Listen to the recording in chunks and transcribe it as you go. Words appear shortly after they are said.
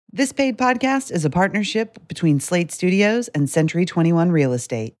This paid podcast is a partnership between Slate Studios and Century 21 Real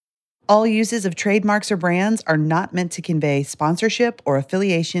Estate. All uses of trademarks or brands are not meant to convey sponsorship or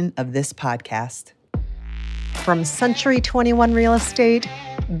affiliation of this podcast. From Century 21 Real Estate,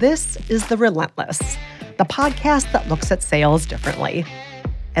 this is The Relentless, the podcast that looks at sales differently.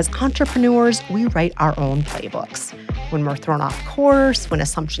 As entrepreneurs, we write our own playbooks. When we're thrown off course, when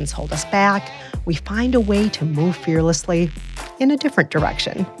assumptions hold us back, we find a way to move fearlessly in a different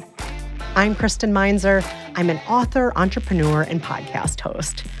direction. I'm Kristen Meinzer. I'm an author, entrepreneur, and podcast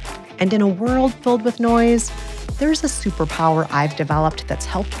host. And in a world filled with noise, there's a superpower I've developed that's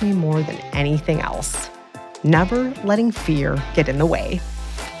helped me more than anything else. Never letting fear get in the way.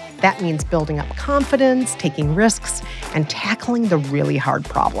 That means building up confidence, taking risks, and tackling the really hard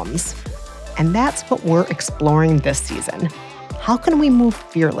problems. And that's what we're exploring this season. How can we move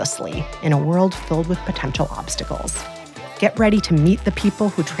fearlessly in a world filled with potential obstacles? Get ready to meet the people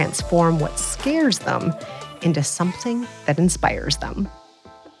who transform what scares them into something that inspires them.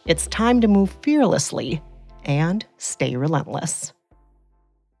 It's time to move fearlessly and stay relentless.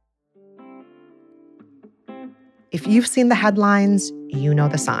 If you've seen the headlines, you know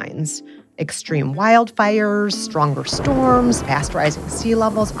the signs. Extreme wildfires, stronger storms, fast rising sea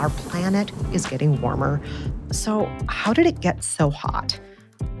levels. Our planet is getting warmer. So how did it get so hot?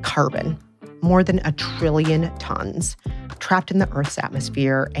 Carbon, more than 1 trillion tons, trapped in the Earth's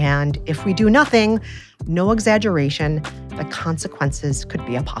atmosphere. And if we do nothing, no exaggeration, the consequences could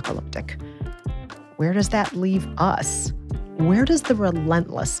be apocalyptic. Where does that leave us? Where does the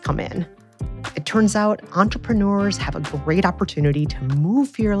relentless come in? It turns out entrepreneurs have a great opportunity to move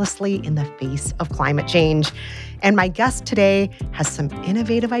fearlessly in the face of climate change. And my guest today has some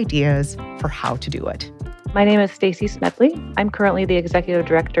innovative ideas for how to do it. My name is Stacy Smedley. I'm currently the executive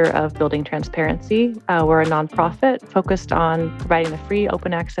director of Building Transparency. We're a nonprofit focused on providing the free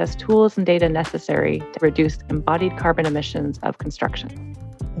open access tools and data necessary to reduce embodied carbon emissions of construction.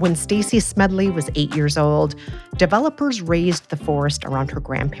 When Stacy Smedley was 8 years old, developers razed the forest around her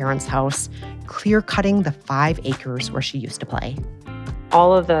grandparents' house, clear-cutting the 5 acres where she used to play.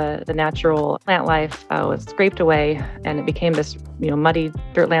 All of the natural plant life was scraped away, and it became this muddy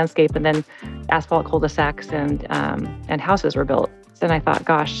dirt landscape, and then asphalt cul-de-sacs and houses were built. Then I thought,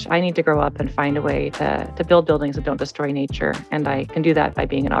 gosh, I need to grow up and find a way to build buildings that don't destroy nature, and I can do that by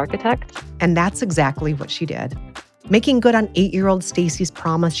being an architect. And that's exactly what she did. Making good on 8-year-old Stacy's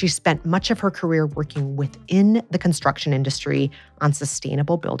promise, she spent much of her career working within the construction industry on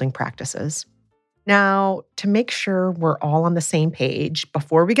sustainable building practices. Now, to make sure we're all on the same page,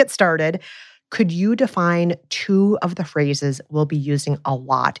 before we get started, could you define 2 of the phrases we'll be using a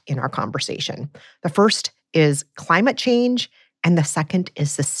lot in our conversation? The first is climate change, and the second is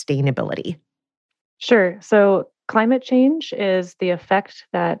sustainability. Sure. So climate change is the effect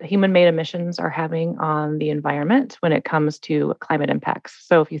that human-made emissions are having on the environment when it comes to climate impacts.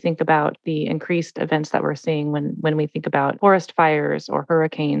 So if you think about the increased events that we're seeing when we think about forest fires or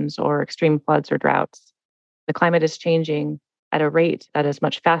hurricanes or extreme floods or droughts, the climate is changing at a rate that is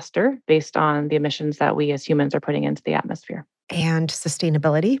much faster based on the emissions that we as humans are putting into the atmosphere. And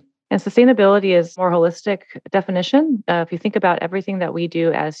sustainability? And sustainability is a more holistic definition. If you think about everything that we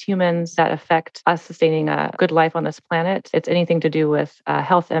do as humans that affect us sustaining a good life on this planet, it's anything to do with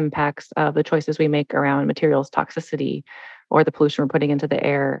health impacts of the choices we make around materials toxicity or the pollution we're putting into the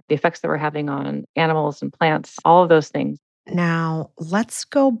air, the effects that we're having on animals and plants, all of those things. Now, let's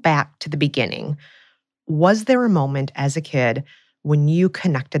go back to the beginning. Was there a moment as a kid when you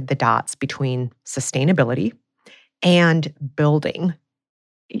connected the dots between sustainability and building?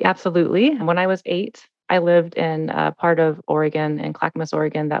 Absolutely. When I was 8, I lived in a part of Oregon, in Clackamas,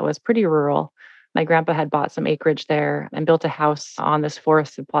 Oregon, that was pretty rural. My grandpa had bought some acreage there and built a house on this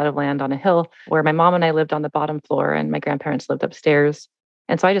forested plot of land on a hill where my mom and I lived on the bottom floor and my grandparents lived upstairs.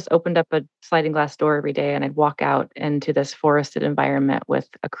 And so I just opened up a sliding glass door every day and I'd walk out into this forested environment with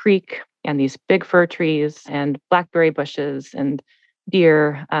a creek and these big fir trees and blackberry bushes and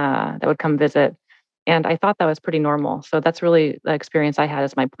deer that would come visit. And I thought that was pretty normal. So that's really the experience I had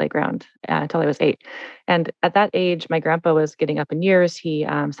as my playground until I was 8. And at that age, my grandpa was getting up in years. He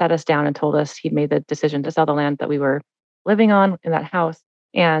sat us down and told us he'd made the decision to sell the land that we were living on in that house.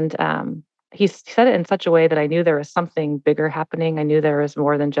 And he said it in such a way that I knew there was something bigger happening. I knew there was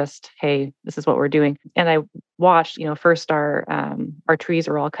more than just, hey, this is what we're doing. And I watched, first our trees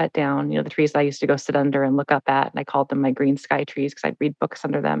were all cut down, the trees I used to go sit under and look up at. And I called them my green sky trees because I'd read books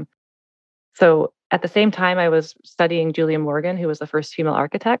under them. So at the same time, I was studying Julia Morgan, who was the first female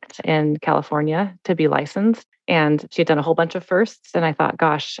architect in California to be licensed. And she had done a whole bunch of firsts. And I thought,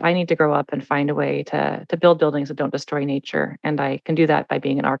 gosh, I need to grow up and find a way to build buildings that don't destroy nature. And I can do that by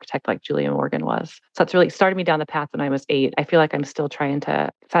being an architect like Julia Morgan was. So that's really started me down the path when I was 8. I feel like I'm still trying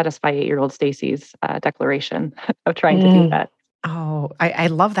to satisfy 8-year-old Stacy's declaration of trying to do that. Oh, I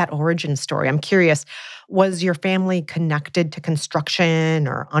love that origin story. I'm curious, was your family connected to construction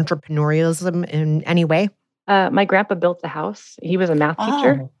or entrepreneurialism in any way? My grandpa built the house. He was a math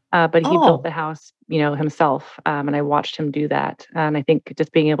teacher, but he built the house, himself. And I watched him do that. And I think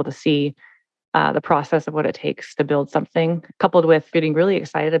just being able to see the process of what it takes to build something, coupled with getting really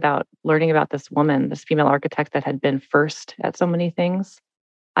excited about learning about this woman, this female architect that had been first at so many things.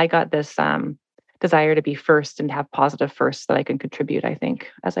 I got this desire to be first and have positive firsts that I can contribute, I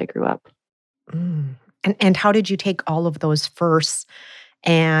think, as I grew up. Mm. And how did you take all of those firsts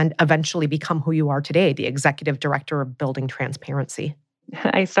and eventually become who you are today, the executive director of Building Transparency?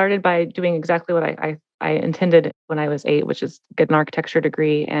 I started by doing exactly what I intended when I was 8, which is get an architecture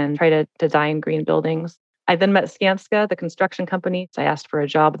degree and try to design green buildings. I then met Skanska, the construction company. I asked for a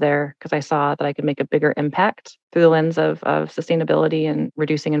job there because I saw that I could make a bigger impact through the lens of sustainability and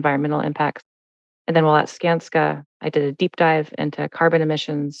reducing environmental impacts. And then while at Skanska, I did a deep dive into carbon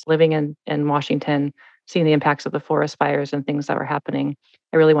emissions, living in Washington, seeing the impacts of the forest fires and things that were happening.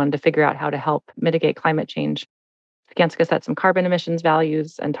 I really wanted to figure out how to help mitigate climate change. Skanska set some carbon emissions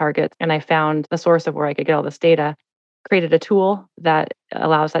values and targets, and I found the source of where I could get all this data, created a tool that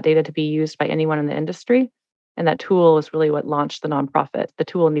allows that data to be used by anyone in the industry. And that tool is really what launched the nonprofit. The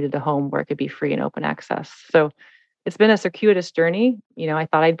tool needed a home where it could be free and open access. So it's been a circuitous journey. I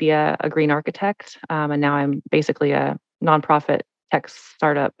thought I'd be a green architect, and now I'm basically a nonprofit tech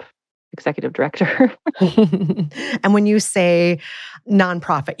startup executive director. And when you say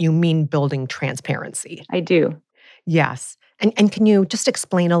nonprofit, you mean Building Transparency? I do. Yes. And can you just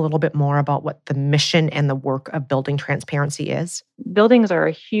explain a little bit more about what the mission and the work of Building Transparency is? Buildings are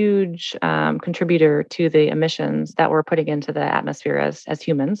a huge contributor to the emissions that we're putting into the atmosphere as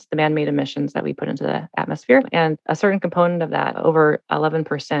humans, the man-made emissions that we put into the atmosphere. And a certain component of that, over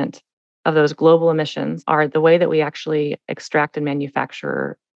 11% of those global emissions, are the way that we actually extract and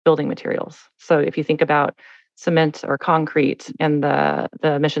manufacture building materials. So if you think about cement or concrete and the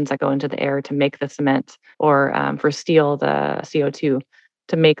emissions that go into the air to make the cement, or for steel, the CO2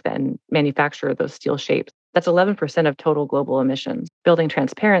 to make and manufacture those steel shapes. That's 11% of total global emissions. Building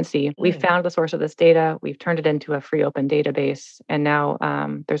Transparency, we found the source of this data. We've turned it into a free open database. And now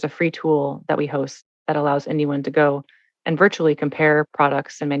there's a free tool that we host that allows anyone to go and virtually compare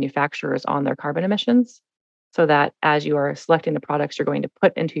products and manufacturers on their carbon emissions, so that as you are selecting the products you're going to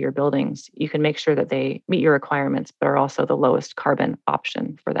put into your buildings, you can make sure that they meet your requirements, but are also the lowest carbon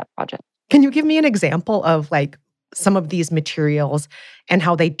option for that project. Can you give me an example of some of these materials and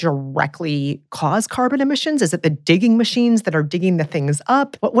how they directly cause carbon emissions? Is it the digging machines that are digging the things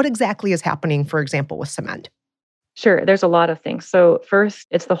up? What exactly is happening, for example, with cement? Sure, there's a lot of things. So first,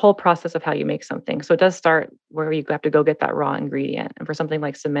 it's the whole process of how you make something. So it does start where you have to go get that raw ingredient. And for something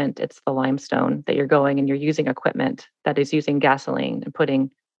like cement, it's the limestone that you're going and you're using equipment that is using gasoline and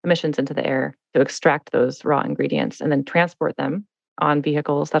putting emissions into the air to extract those raw ingredients and then transport them on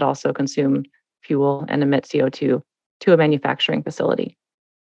vehicles that also consume fuel and emit CO2 to a manufacturing facility.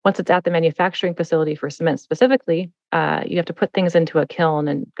 Once it's at the manufacturing facility for cement specifically, you have to put things into a kiln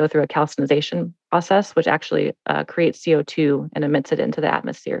and go through a calcinization process, which actually creates CO2 and emits it into the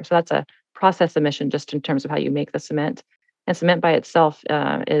atmosphere. So that's a process emission just in terms of how you make the cement. And cement by itself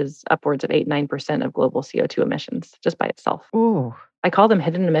is upwards of 8-9% of global CO2 emissions just by itself. Ooh. I call them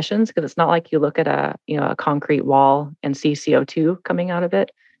hidden emissions because it's not like you look at a concrete wall and see CO2 coming out of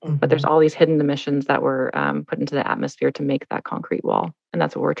it. But there's all these hidden emissions that were put into the atmosphere to make that concrete wall. And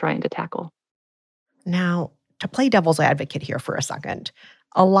that's what we're trying to tackle. Now, to play devil's advocate here for a second,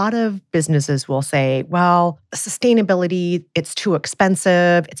 a lot of businesses will say, well, sustainability, it's too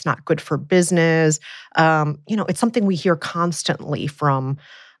expensive. It's not good for business. It's something we hear constantly from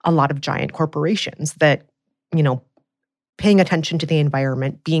a lot of giant corporations that, paying attention to the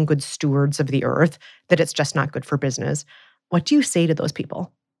environment, being good stewards of the earth, that it's just not good for business. What do you say to those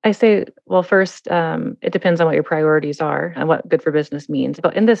people? I say, well, first, it depends on what your priorities are and what good for business means.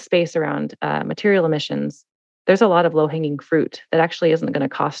 But in this space around material emissions, there's a lot of low-hanging fruit that actually isn't going to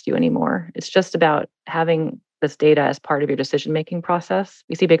cost you anymore. It's just about having this data as part of your decision-making process.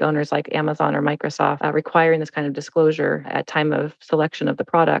 We see big owners like Amazon or Microsoft requiring this kind of disclosure at time of selection of the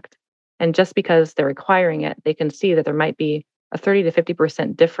product. And just because they're requiring it, they can see that there might be a 30 to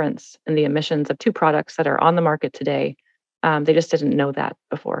 50% difference in the emissions of two products that are on the market today. They just didn't know that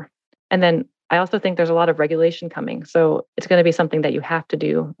before. And then I also think there's a lot of regulation coming. So it's going to be something that you have to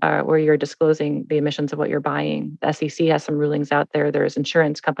do where you're disclosing the emissions of what you're buying. The SEC has some rulings out there. There's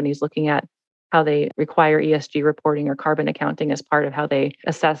insurance companies looking at how they require ESG reporting or carbon accounting as part of how they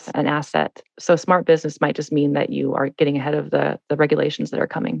assess an asset. So smart business might just mean that you are getting ahead of the regulations that are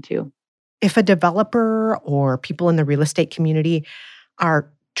coming too. If a developer or people in the real estate community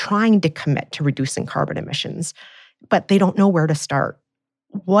are trying to commit to reducing carbon emissions, but they don't know where to start,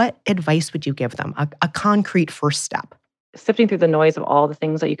 what advice would you give them? A concrete first step? Sifting through the noise of all the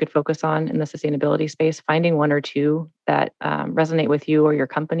things that you could focus on in the sustainability space, finding one or two that resonate with you or your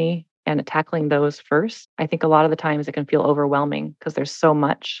company and tackling those first. I think a lot of the times it can feel overwhelming because there's so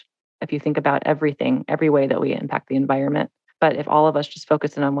much if you think about everything, every way that we impact the environment. But if all of us just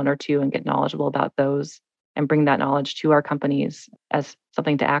focus in on one or two and get knowledgeable about those and bring that knowledge to our companies as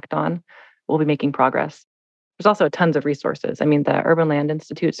something to act on, we'll be making progress. There's also tons of resources. I mean, the Urban Land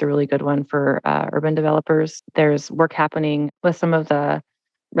Institute's a really good one for urban developers. There's work happening with some of the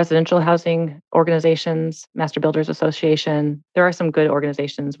residential housing organizations, Master Builders Association. There are some good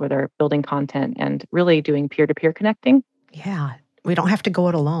organizations where they're building content and really doing peer-to-peer connecting. Yeah, we don't have to go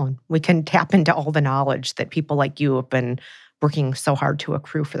it alone. We can tap into all the knowledge that people like you have been working so hard to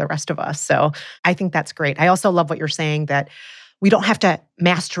accrue for the rest of us. So I think that's great. I also love what you're saying, that we don't have to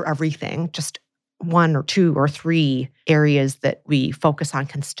master everything. Just one or two or three areas that we focus on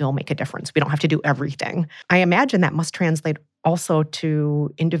can still make a difference. We don't have to do everything. I imagine that must translate also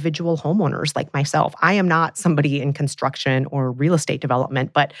to individual homeowners like myself. I am not somebody in construction or real estate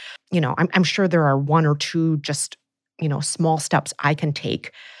development, but I'm sure there are one or two just small steps I can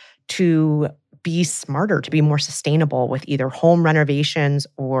take to be smarter, to be more sustainable with either home renovations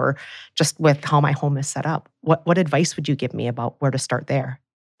or just with how my home is set up. What advice would you give me about where to start there?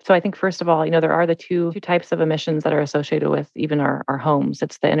 So I think, first of all, there are the two types of emissions that are associated with even our homes.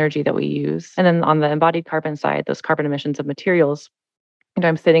 It's the energy that we use. And then on the embodied carbon side, those carbon emissions of materials.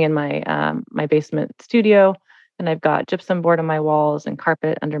 I'm sitting in my my basement studio, and I've got gypsum board on my walls and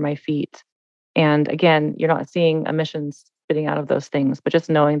carpet under my feet. And again, you're not seeing emissions spitting out of those things, but just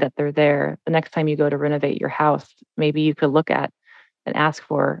knowing that they're there. The next time you go to renovate your house, maybe you could look at and ask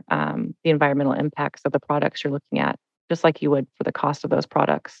for the environmental impacts of the products you're looking at, just like you would for the cost of those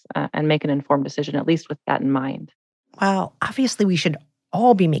products, and make an informed decision, at least with that in mind. Well, obviously, we should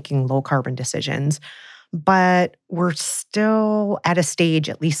all be making low carbon decisions, but we're still at a stage,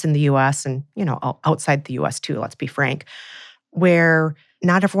 at least in the US and, outside the US too, let's be frank, where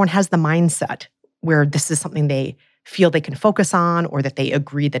not everyone has the mindset where this is something they feel they can focus on or that they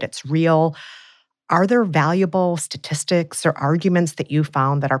agree that it's real. Are there valuable statistics or arguments that you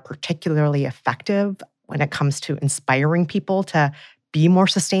found that are particularly effective when it comes to inspiring people to be more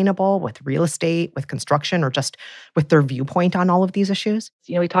sustainable with real estate, with construction, or just with their viewpoint on all of these issues?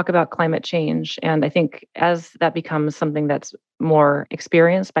 We talk about climate change, and I think as that becomes something that's more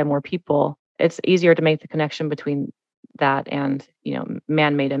experienced by more people, it's easier to make the connection between that and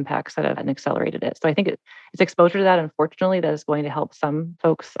man-made impacts that have accelerated it. So I think it's exposure to that, unfortunately, that is going to help some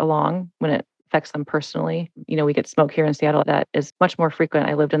folks along when it affects them personally. We get smoke here in Seattle that is much more frequent.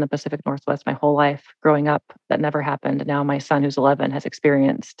 I lived in the Pacific Northwest my whole life growing up. That never happened. Now my son, who's 11, has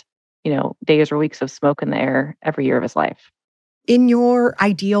experienced days or weeks of smoke in the air every year of his life. In your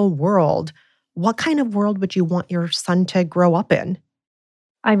ideal world, what kind of world would you want your son to grow up in?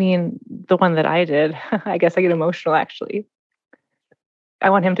 I mean, the one that I did. I guess I get emotional, actually. I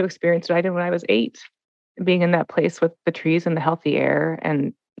want him to experience what I did when I was 8, being in that place with the trees and the healthy air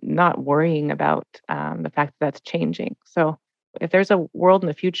and not worrying about the fact that that's changing. So if there's a world in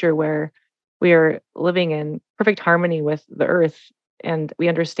the future where we are living in perfect harmony with the earth and we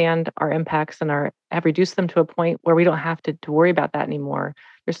understand our impacts and have reduced them to a point where we don't have to worry about that anymore,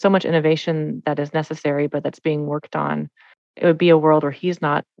 there's so much innovation that is necessary, but that's being worked on. It would be a world where he's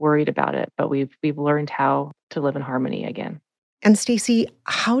not worried about it, but we've learned how to live in harmony again. And Stacey,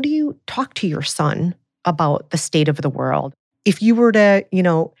 how do you talk to your son about the state of the world? If you were to,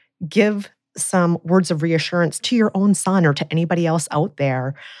 give some words of reassurance to your own son or to anybody else out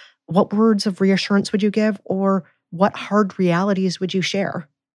there, what words of reassurance would you give, or what hard realities would you share?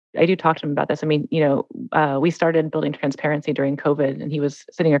 I do talk to him about this. I mean, we started building transparency during COVID, and he was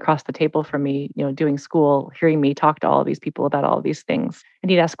sitting across the table from me, doing school, hearing me talk to all of these people about all of these things.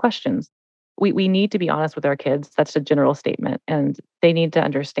 And he'd ask questions. We need to be honest with our kids. That's a general statement. And they need to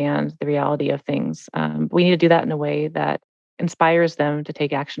understand the reality of things. We need to do that in a way that inspires them to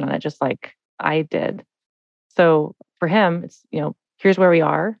take action on it, just like I did. So for him, it's, here's where we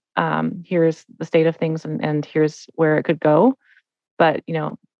are. Here's the state of things, and here's where it could go. But,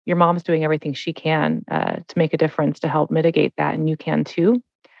 your mom's doing everything she can to make a difference to help mitigate that, and you can too.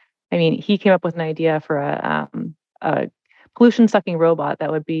 I mean, he came up with an idea for a pollution sucking robot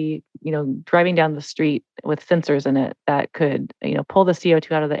that would be, driving down the street with sensors in it that could, pull the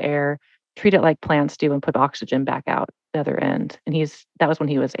CO2 out of the air, treat it like plants do, and put oxygen back out the other end. And that was when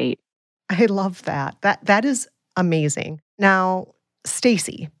he was 8. I love that. That is amazing. Now,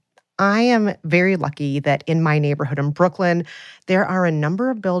 Stacy, I am very lucky that in my neighborhood in Brooklyn, there are a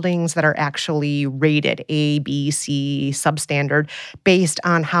number of buildings that are actually rated A, B, C, substandard based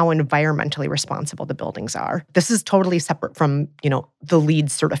on how environmentally responsible the buildings are. This is totally separate from, the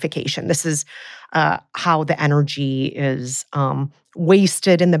LEED certification. This is how the energy is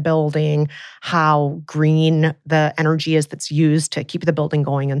wasted in the building, how green the energy is that's used to keep the building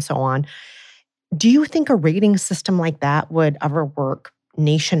going, and so on. Do you think a rating system like that would ever work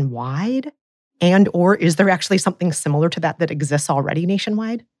nationwide? And or is there actually something similar to that exists already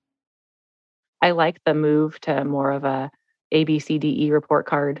nationwide? I like the move to more of a ABCDE report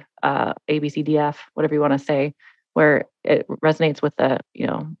card, ABCDF, whatever you want to say, where it resonates with the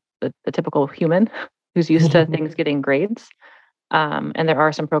typical human who's used to things getting grades. And there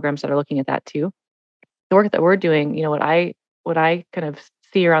are some programs that are looking at that too. The work that we're doing, what I kind of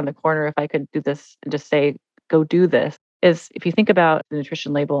see around the corner, if I could do this and just say, go do this, is if you think about the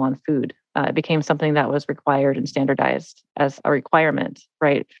nutrition label on food, it became something that was required and standardized as a requirement,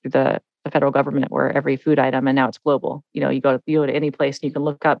 right, through the federal government, where every food item, and now it's global. You go to any place and you can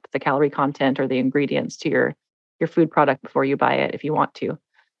look up the calorie content or the ingredients to your food product before you buy it if you want to.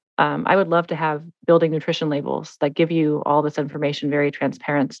 I would love to have building nutrition labels that give you all this information very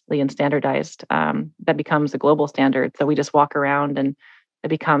transparently and standardized. That becomes a global standard. So we just walk around and it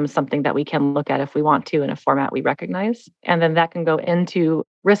becomes something that we can look at if we want to in a format we recognize. And then that can go into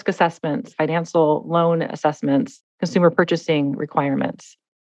risk assessments, financial loan assessments, consumer purchasing requirements.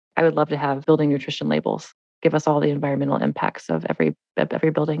 I would love to have building nutrition labels give us all the environmental impacts of every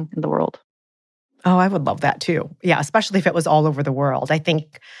building in the world. Oh, I would love that too. Yeah, especially if it was all over the world. I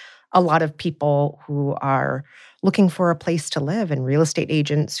think a lot of people who are looking for a place to live and real estate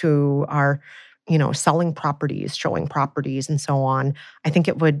agents who are, selling properties, showing properties, and so on, I think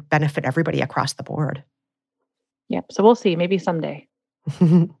it would benefit everybody across the board. Yeah, so we'll see. Maybe someday.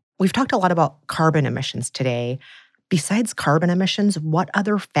 We've talked a lot about carbon emissions today. Besides carbon emissions, what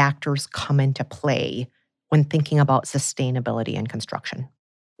other factors come into play when thinking about sustainability in construction?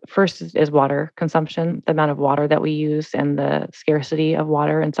 First is water consumption, the amount of water that we use and the scarcity of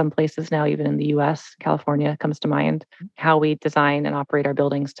water in some places now, even in the US, California comes to mind. How we design and operate our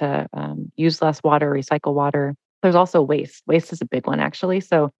buildings to use less water, recycle water. There's also waste. Waste is a big one, actually.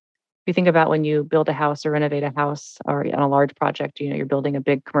 So if you think about when you build a house or renovate a house or on a large project, you're building a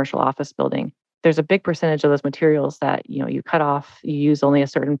big commercial office building. There's a big percentage of those materials that you cut off. You use only a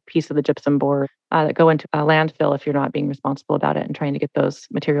certain piece of the gypsum board that go into a landfill if you're not being responsible about it and trying to get those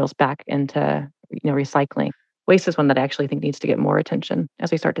materials back into recycling. Waste is one that I actually think needs to get more attention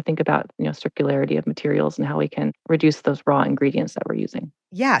as we start to think about circularity of materials and how we can reduce those raw ingredients that we're using.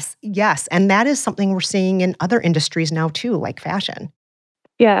 Yes, and that is something we're seeing in other industries now too, like fashion.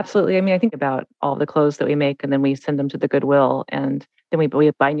 Yeah, absolutely. I mean, I think about all the clothes that we make and then we send them to the Goodwill and then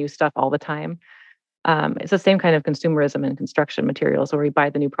we buy new stuff all the time. It's the same kind of consumerism in construction materials where we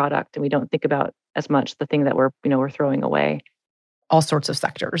buy the new product and we don't think about as much the thing that we're throwing away. All sorts of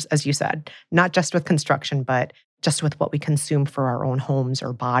sectors, as you said, not just with construction, but just with what we consume for our own homes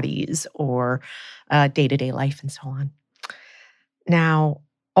or bodies or day-to-day life and so on. Now,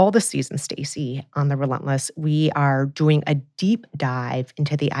 all this season, Stacy, on The Relentless, we are doing a deep dive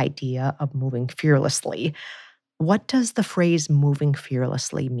into the idea of moving fearlessly. What does the phrase moving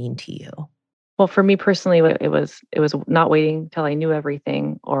fearlessly mean to you? Well, for me personally, it was not waiting till I knew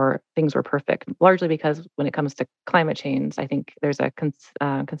everything or things were perfect, largely because when it comes to climate change, I think there's a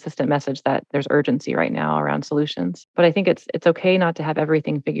consistent message that there's urgency right now around solutions. But I think it's okay not to have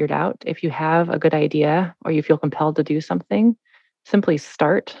everything figured out. If you have a good idea or you feel compelled to do something, simply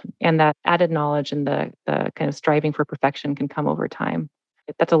start. And that added knowledge and the kind of striving for perfection can come over time.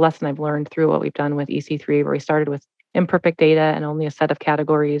 That's a lesson I've learned through what we've done with EC3, where we started with imperfect data and only a set of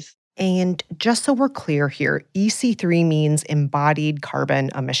categories. And just so we're clear here, EC3 means embodied carbon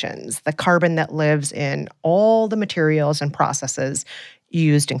emissions, the carbon that lives in all the materials and processes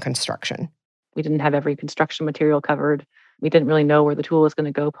used in construction. We didn't have every construction material covered. We didn't really know where the tool was going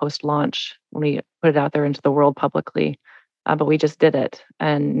to go post-launch when we put it out there into the world publicly. But we just did it.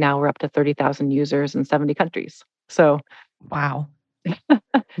 And now we're up to 30,000 users in 70 countries. So, wow. It's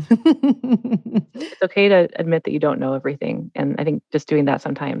okay to admit that you don't know everything. And I think just doing that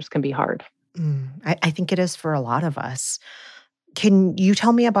sometimes can be hard. I think it is for a lot of us. Can you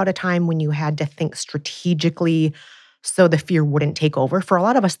tell me about a time when you had to think strategically so the fear wouldn't take over. For a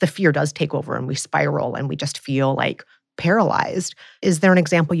lot of us, the fear does take over and we spiral and we just feel like paralyzed. Is there an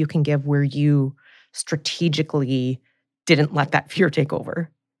example you can give where you strategically didn't let that fear take over?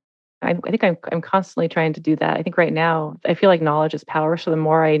 I think I'm constantly trying to do that. I think right now, I feel like knowledge is power. So the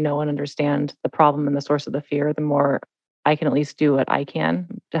more I know and understand the problem and the source of the fear, the more I can at least do what I can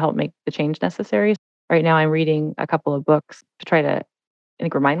to help make the change necessary. Right now, I'm reading a couple of books to try to, I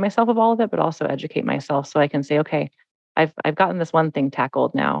think, remind myself of all of it, but also educate myself so I can say, okay, I've gotten this one thing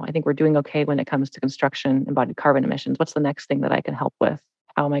tackled now. I think we're doing okay when it comes to construction, embodied carbon emissions. What's the next thing that I can help with?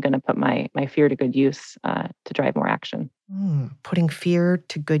 How am I going to put my fear to good use to drive more action? Putting fear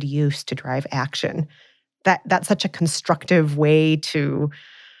to good use to drive action. That's such a constructive way to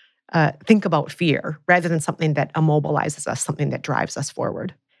think about fear rather than something that immobilizes us, something that drives us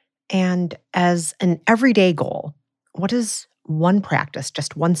forward. And as an everyday goal, what is one practice,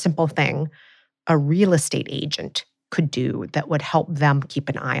 just one simple thing, a real estate agent could do that would help them keep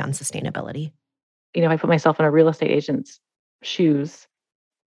an eye on sustainability? If I put myself in a real estate agent's shoes,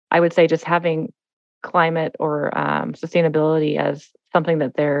 I would say just having climate or sustainability as something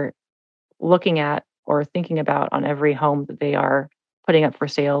that they're looking at or thinking about on every home that they are putting up for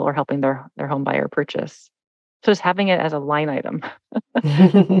sale or helping their home buyer purchase. So just having it as a line item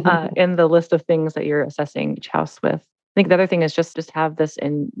in the list of things that you're assessing each house with. I think the other thing is just have this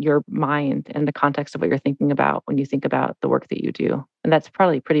in your mind in the context of what you're thinking about when you think about the work that you do. And that's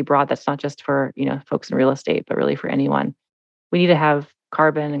probably pretty broad. That's not just for, folks in real estate, but really for anyone. We need to have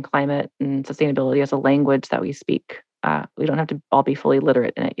carbon and climate and sustainability as a language that we speak. We don't have to all be fully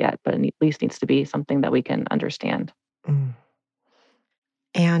literate in it yet, but it at least needs to be something that we can understand.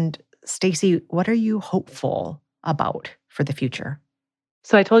 And Stacey, what are you hopeful about for the future?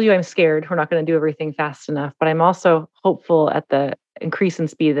 So I told you I'm scared. We're not going to do everything fast enough, but I'm also hopeful at the increase in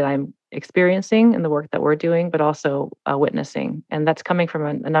speed that I'm experiencing in the work that we're doing, but also witnessing. And that's coming from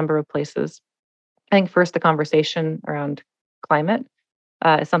a number of places. I think first, the conversation around climate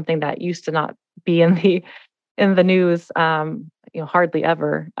is something that used to not be in the news, hardly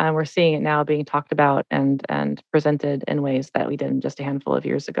ever. We're seeing it now being talked about and presented in ways that we didn't just a handful of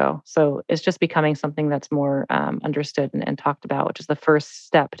years ago. So it's just becoming something that's more understood and talked about, which is the first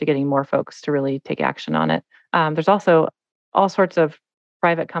step to getting more folks to really take action on it. There's also all sorts of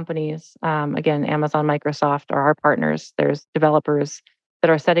private companies. Again, Amazon, Microsoft are our partners. There's developers that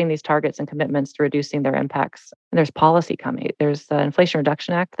are setting these targets and commitments to reducing their impacts. And there's policy coming. There's the Inflation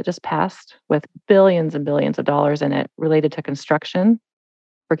Reduction Act that just passed with billions and billions of dollars in it related to construction,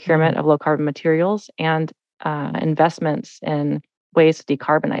 procurement of low carbon materials, and investments in ways to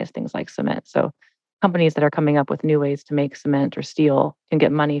decarbonize things like cement. So companies that are coming up with new ways to make cement or steel can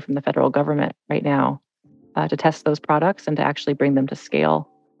get money from the federal government right now to test those products and to actually bring them to scale,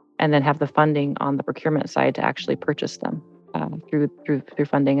 and then have the funding on the procurement side to actually purchase them. Through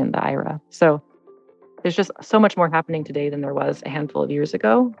funding in the IRA. So there's just so much more happening today than there was a handful of years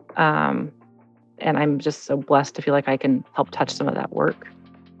ago. And I'm just so blessed to feel like I can help touch some of that work.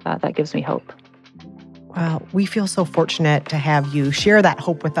 That gives me hope. Well, we feel so fortunate to have you share that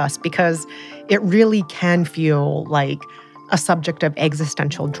hope with us, because it really can feel like a subject of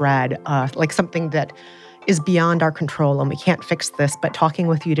existential dread, like something that is beyond our control and we can't fix this. But talking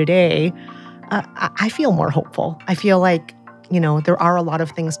with you today, I feel more hopeful. I feel like, there are a lot of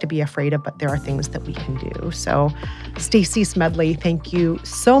things to be afraid of, but there are things that we can do. So, Stacey Smedley, thank you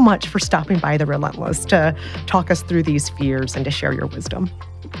so much for stopping by The Relentless to talk us through these fears and to share your wisdom.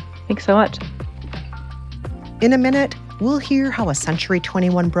 Thanks so much. In a minute, we'll hear how a Century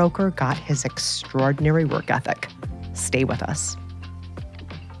 21 broker got his extraordinary work ethic. Stay with us.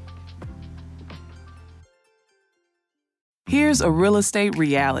 Here's a real estate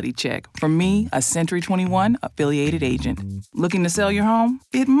reality check from me, a Century 21 affiliated agent. Looking to sell your home?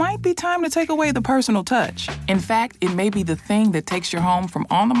 It might be time to take away the personal touch. In fact, it may be the thing that takes your home from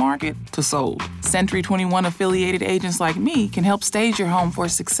on the market to sold. Century 21 affiliated agents like me can help stage your home for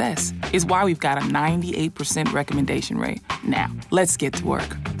success. It's why we've got a 98% recommendation rate. Now, let's get to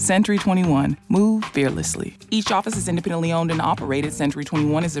work. Century 21, move fearlessly. Each office is independently owned and operated. Century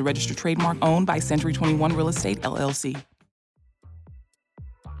 21 is a registered trademark owned by Century 21 Real Estate, LLC.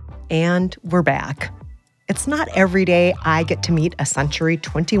 And we're back. It's not every day I get to meet a Century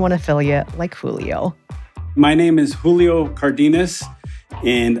 21 affiliate like Julio. My name is Julio Cardenas,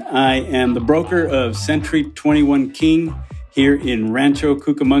 and I am the broker of Century 21 King here in Rancho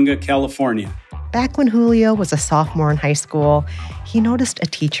Cucamonga, California. Back when Julio was a sophomore in high school, he noticed a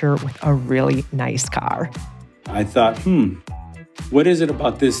teacher with a really nice car. I thought, what is it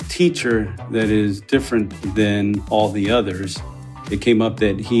about this teacher that is different than all the others? It came up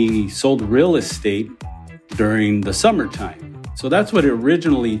that he sold real estate during the summertime. So that's what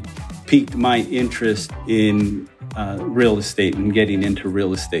originally piqued my interest in real estate and getting into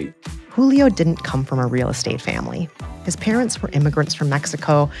real estate. Julio didn't come from a real estate family. His parents were immigrants from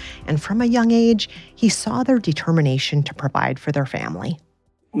Mexico, and from a young age, he saw their determination to provide for their family.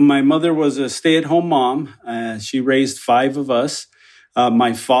 My mother was a stay-at-home mom. She raised 5 of us.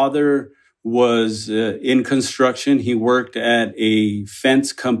 My father was in construction. He worked at a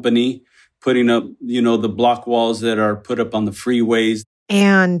fence company, putting up, the block walls that are put up on the freeways.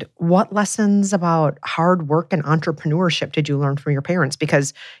 And what lessons about hard work and entrepreneurship did you learn from your parents?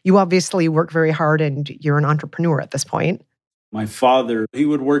 Because you obviously work very hard and you're an entrepreneur at this point. My father, he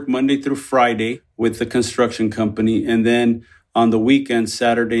would work Monday through Friday with the construction company. And then on the weekends,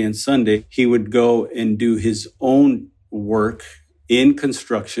 Saturday and Sunday, he would go and do his own work in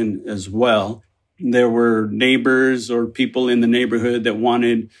construction as well. There were neighbors or people in the neighborhood that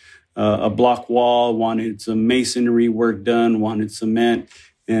wanted a block wall, wanted some masonry work done, wanted cement.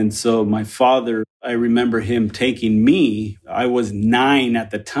 And so my father, I remember him taking me, I was 9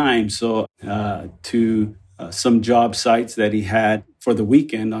 at the time, so to some job sites that he had for the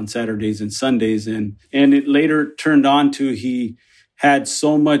weekend on Saturdays and Sundays. And it later turned on to he had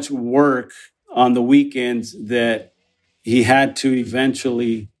so much work on the weekends that he had to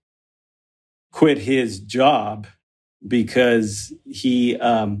eventually quit his job because he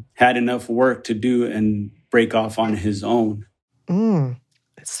had enough work to do and break off on his own.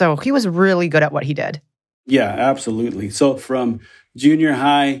 So he was really good at what he did. Yeah, absolutely. So from junior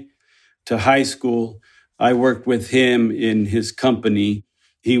high to high school, I worked with him in his company.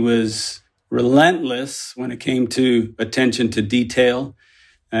 He was relentless when it came to attention to detail,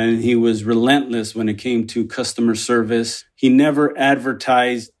 and he was relentless when it came to customer service. He never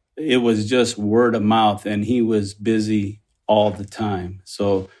advertised. It was just word of mouth, and he was busy all the time.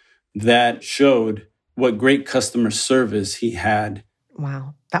 So that showed what great customer service he had.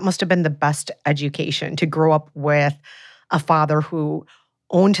 Wow. That must have been the best education, to grow up with a father who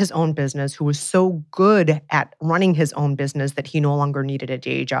owned his own business, who was so good at running his own business that he no longer needed a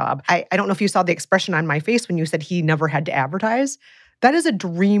day job. I don't know if you saw the expression on my face when you said he never had to advertise. That is a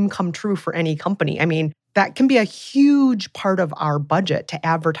dream come true for any company. I mean, that can be a huge part of our budget, to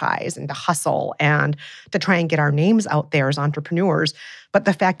advertise and to hustle and to try and get our names out there as entrepreneurs. But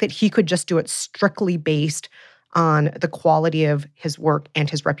the fact that he could just do it strictly based on the quality of his work and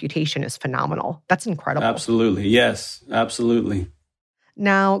his reputation is phenomenal. That's incredible. Absolutely. Yes, absolutely.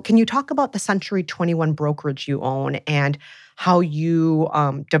 Now, can you talk about the Century 21 brokerage you own and how you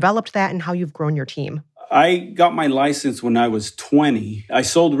developed that and how you've grown your team? I got my license when I was 20. I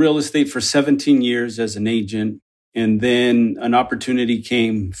sold real estate for 17 years as an agent. And then an opportunity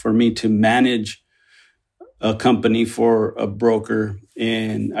came for me to manage a company for a broker.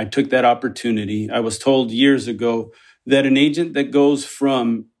 And I took that opportunity. I was told years ago that an agent that goes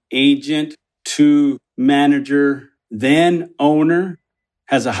from agent to manager, then owner,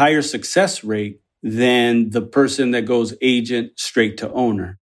 has a higher success rate than the person that goes agent straight to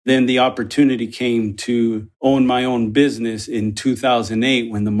owner. Then the opportunity came to own my own business in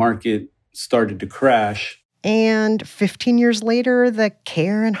 2008 when the market started to crash. And 15 years later, the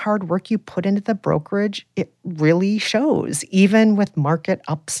care and hard work you put into the brokerage, it really shows, even with market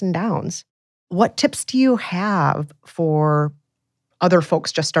ups and downs. What tips do you have for other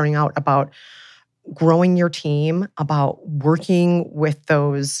folks just starting out about growing your team, about working with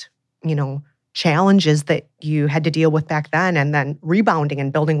those, challenges that you had to deal with back then and then rebounding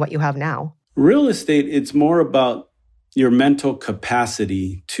and building what you have now? Real estate, it's more about your mental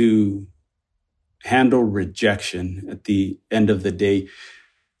capacity to handle rejection at the end of the day.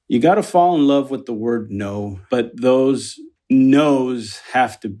 You got to fall in love with the word no, but those no's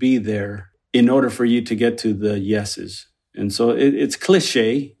have to be there in order for you to get to the yeses. And so it's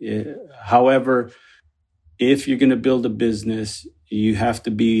cliche. However, if you're going to build a business, you have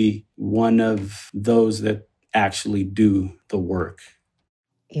to be one of those that actually do the work.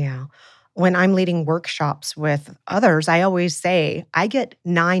 Yeah. When I'm leading workshops with others, I always say I get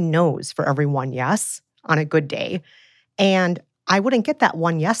 9 no's for every 1 yes on a good day. And I wouldn't get that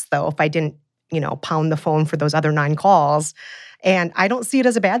 1 yes, though, if I didn't, pound the phone for those other 9 calls. And I don't see it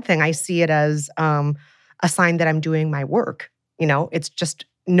as a bad thing. I see it as a sign that I'm doing my work. It's just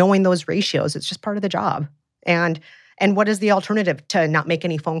knowing those ratios. It's just part of the job. And what is the alternative to not make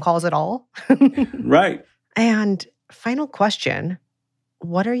any phone calls at all? Right. And final question,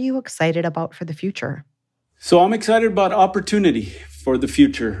 what are you excited about for the future? So I'm excited about opportunity for the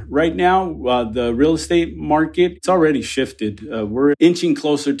future. Right now, the real estate market, it's already shifted. We're inching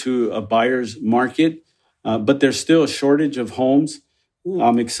closer to a buyer's market, but there's still a shortage of homes.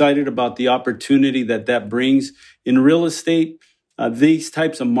 I'm excited about the opportunity that brings. In real estate, these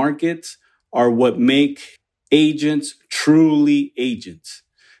types of markets are what make agents truly agents,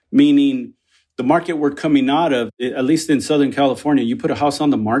 meaning the market we're coming out of, at least in Southern California, you put a house on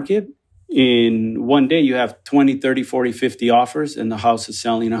the market, in one day you have 20, 30, 40, 50 offers, and the house is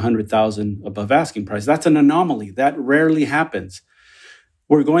selling $100,000 above asking price. That's an anomaly. That rarely happens.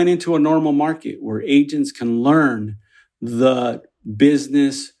 We're going into a normal market where agents can learn the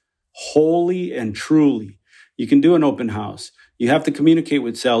business wholly and truly. You can do an open house. You have to communicate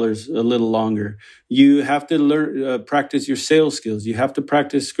with sellers a little longer. You have to learn, practice your sales skills. You have to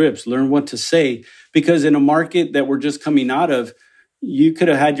practice scripts, learn what to say. Because in a market that we're just coming out of, you could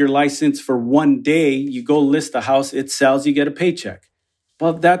have had your license for one day. You go list a house, it sells, you get a paycheck.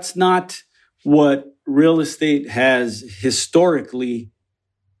 Well, that's not what real estate has historically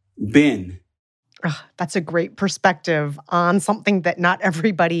been. That's a great perspective on something that not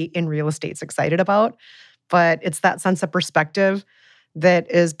everybody in real estate's excited about. But it's that sense of perspective that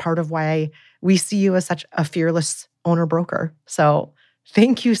is part of why we see you as such a fearless owner-broker. So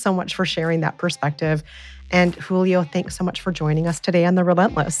thank you so much for sharing that perspective. And Julio, thanks so much for joining us today on The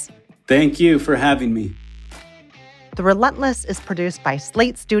Relentless. Thank you for having me. The Relentless is produced by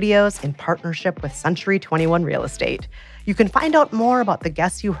Slate Studios in partnership with Century 21 Real Estate. You can find out more about the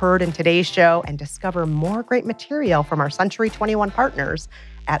guests you heard in today's show and discover more great material from our Century 21 partners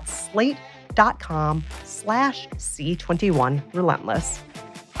at slate.com/C21Relentless.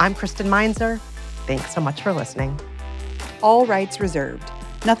 I'm Kristen Meinzer. Thanks so much for listening. All rights reserved.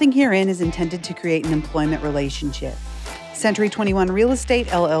 Nothing herein is intended to create an employment relationship. Century 21 Real Estate,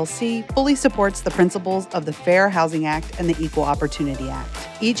 LLC fully supports the principles of the Fair Housing Act and the Equal Opportunity Act.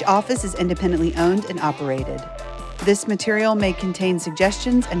 Each office is independently owned and operated. This material may contain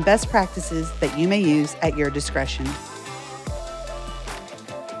suggestions and best practices that you may use at your discretion.